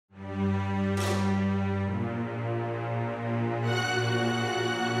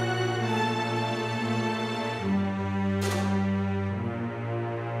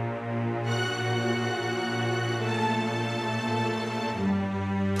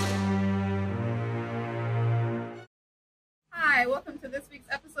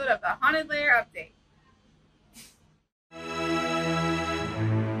Haunted Lair update.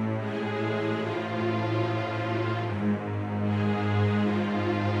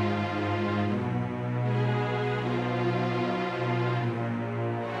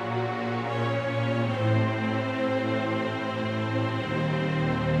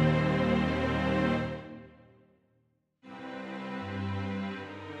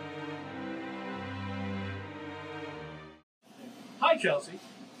 Hi, Chelsea.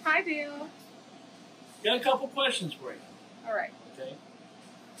 Hi, Bill. Got a couple questions for you. All right. Okay.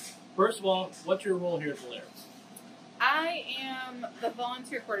 First of all, what's your role here at the Lair? I am the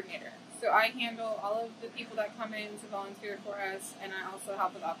volunteer coordinator. So I handle all of the people that come in to volunteer for us, and I also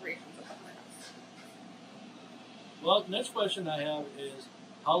help with operations of the house. Well, the next question I have is,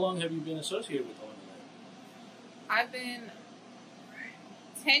 how long have you been associated with the Lair? I've been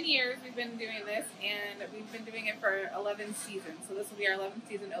 10 years we've been doing this, and we've been doing it for 11 seasons. So this will be our 11th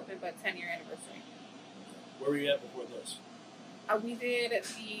season open, but 10-year anniversary. Where were you at before this? We did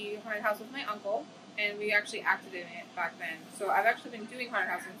the haunted house with my uncle, and we actually acted in it back then. So I've actually been doing haunted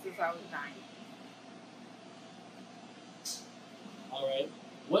houses since I was 9. All right.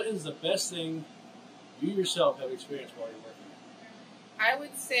 What is the best thing you yourself have experienced while you're working here? I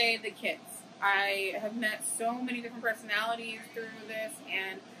would say the kids. I have met so many different personalities through this,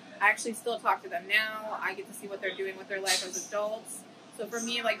 and I actually still talk to them now. I get to see what they're doing with their life as adults. So for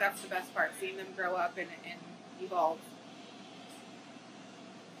me, like, that's the best part, seeing them grow up and evolve.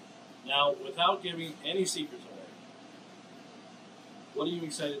 Now, without giving any secrets away, what are you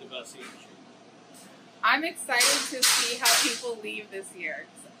excited about seeing this year? I'm excited to see how people leave this year.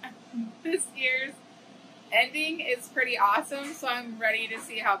 This year's ending is pretty awesome, so I'm ready to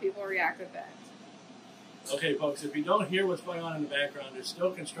see how people react at that. Okay, folks, if you don't hear what's going on in the background, there's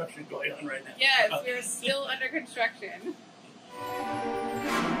still construction going on right now. Yes, we're still under construction.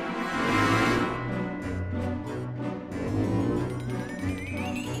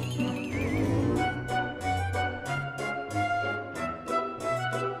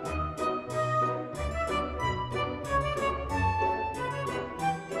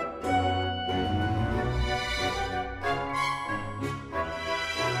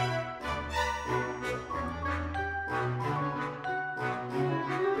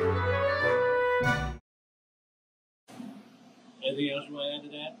 Anything else you want to add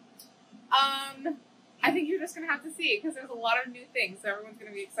to that? I think you're just going to have to see it because there's a lot of new things, so everyone's going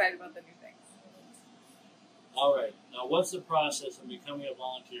to be excited about the new things. All right. Now, what's the process of becoming a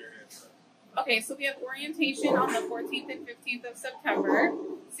volunteer here? Okay, so we have orientation on the 14th and 15th of September.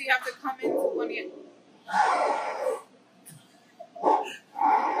 So you have to come in when you... You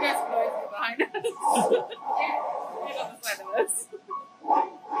guys have noise behind us. Get on the side of us.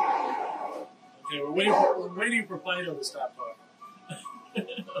 Okay, we're waiting for Fido to stop talking.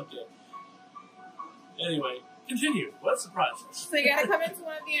 Okay. Anyway, continue. What's the process? So you got to come into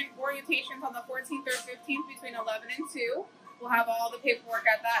one of the orientations on the 14th or 15th between 11 and 2. We'll have all the paperwork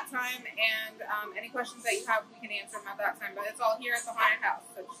at that time, and any questions that you have, we can answer them at that time. But it's all here at the haunted house.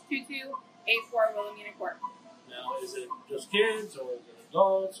 So it's 2284 Wilhelmina Court. Now, is it just kids, or is it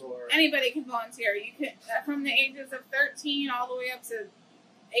adults, or... Anybody can volunteer. You can, from the ages of 13 all the way up to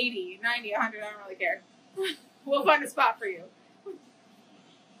 80, 90, 100, I don't really care. We'll find a spot for you.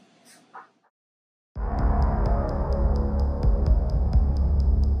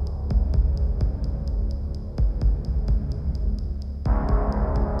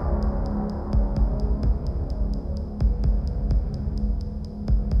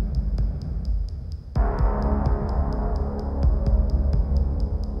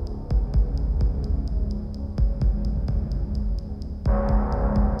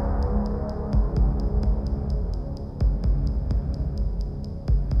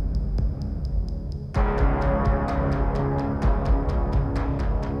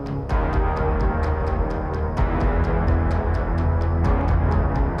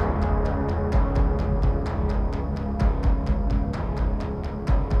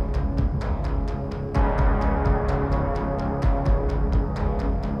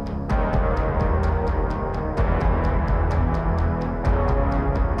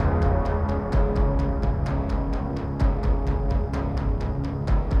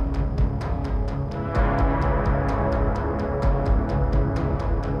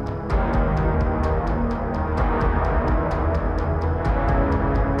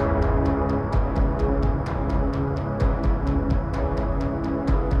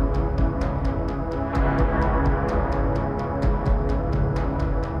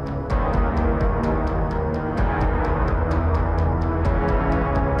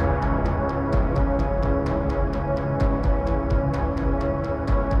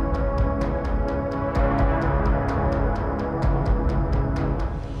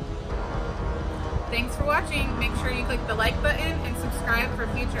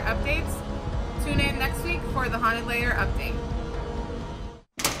 future updates. Tune in next week for the Haunted Lair update.